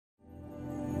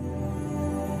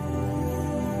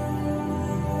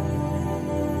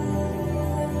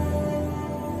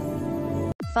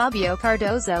Fabio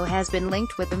Cardoso has been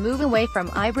linked with the move away from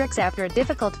Ibrox after a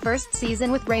difficult first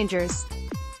season with Rangers.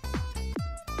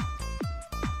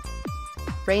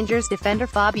 Rangers defender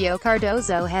Fabio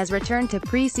Cardoso has returned to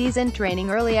pre-season training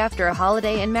early after a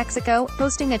holiday in Mexico,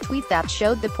 posting a tweet that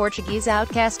showed the Portuguese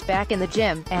outcast back in the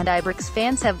gym, and Ibrox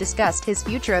fans have discussed his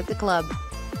future at the club.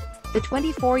 The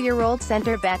 24-year-old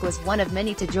centre-back was one of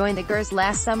many to join the Gers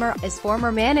last summer, as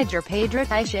former manager Pedro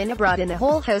Caixinha brought in a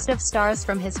whole host of stars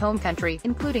from his home country,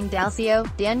 including Dalcio,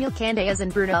 Daniel Candeias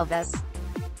and Bruno Alves.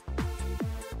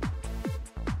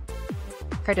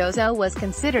 Cardoso was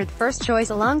considered first choice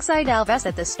alongside Alves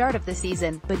at the start of the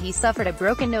season, but he suffered a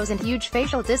broken nose and huge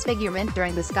facial disfigurement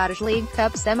during the Scottish League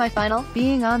Cup semi-final,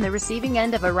 being on the receiving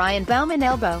end of a Ryan Baumann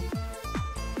elbow.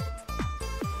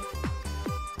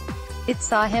 It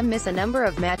saw him miss a number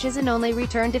of matches and only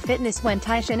return to fitness when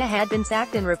Caixinha had been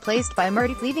sacked and replaced by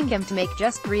Murty, leaving him to make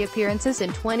just 3 appearances in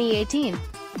 2018.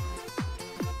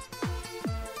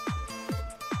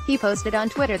 He posted on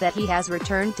Twitter that he has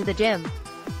returned to the gym.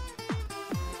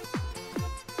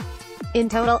 In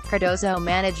total, Cardoso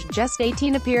managed just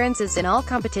 18 appearances in all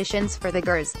competitions for the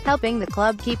Gers, helping the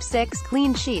club keep 6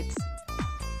 clean sheets.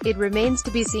 It remains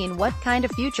to be seen what kind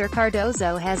of future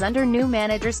Cardoso has under new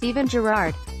manager Steven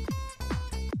Gerrard.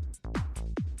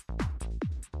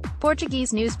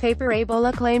 Portuguese newspaper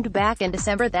Ebola claimed back in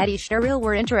December that Estoril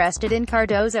were interested in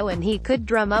Cardoso and he could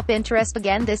drum up interest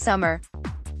again this summer.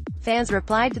 Fans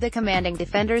replied to the commanding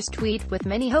defender's tweet, with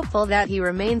many hopeful that he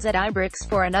remains at Ibrox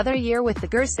for another year, with the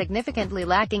Gers significantly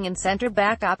lacking in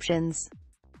centre-back options.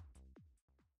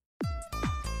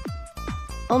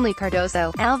 Only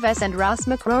Cardoso, Alves and Ross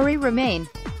McCrory remain.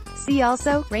 See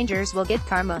also, Rangers will get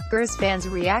karma. Gers fans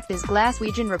react as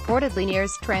Glaswegian reportedly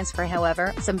nears transfer.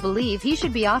 However, some believe he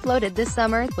should be offloaded this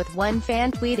summer, with one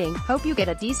fan tweeting, "Hope you get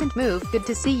a decent move, good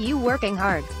to see you working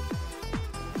hard.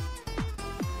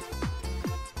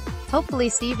 Hopefully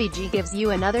Stevie G gives you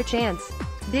another chance.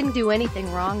 Didn't do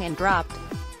anything wrong and dropped."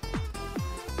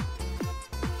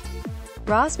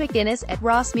 Ross McGuinness, at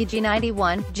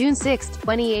RossMG91, June 6,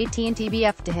 2018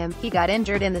 TBF to him, he got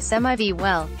injured in the semi-V.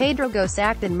 Well, Pedro go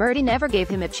sacked and Murty never gave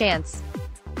him a chance.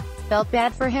 Felt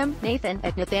bad for him, Nathan,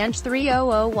 at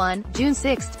Nathange3001, June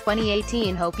 6,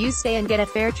 2018 Hope you stay and get a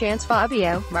fair chance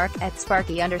Fabio, Mark, at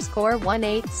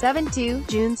Sparky_1872,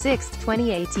 June 6,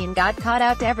 2018 Got caught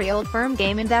out every old firm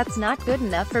game and that's not good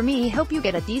enough for me. Hope you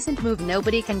get a decent move.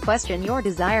 Nobody can question your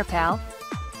desire, pal.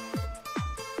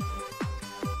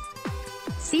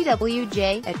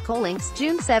 CWJ, at Colinks,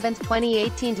 June 7,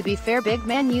 2018 To be fair big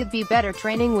man, you'd be better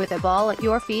training with a ball at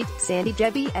your feet. Sandy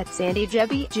Jebby, at Sandy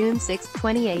Jebby, June 6,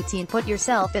 2018 Put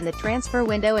yourself in the transfer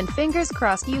window and fingers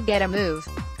crossed you get a move.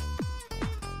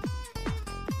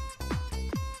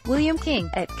 William King,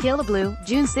 at Killablue,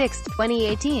 June 6,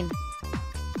 2018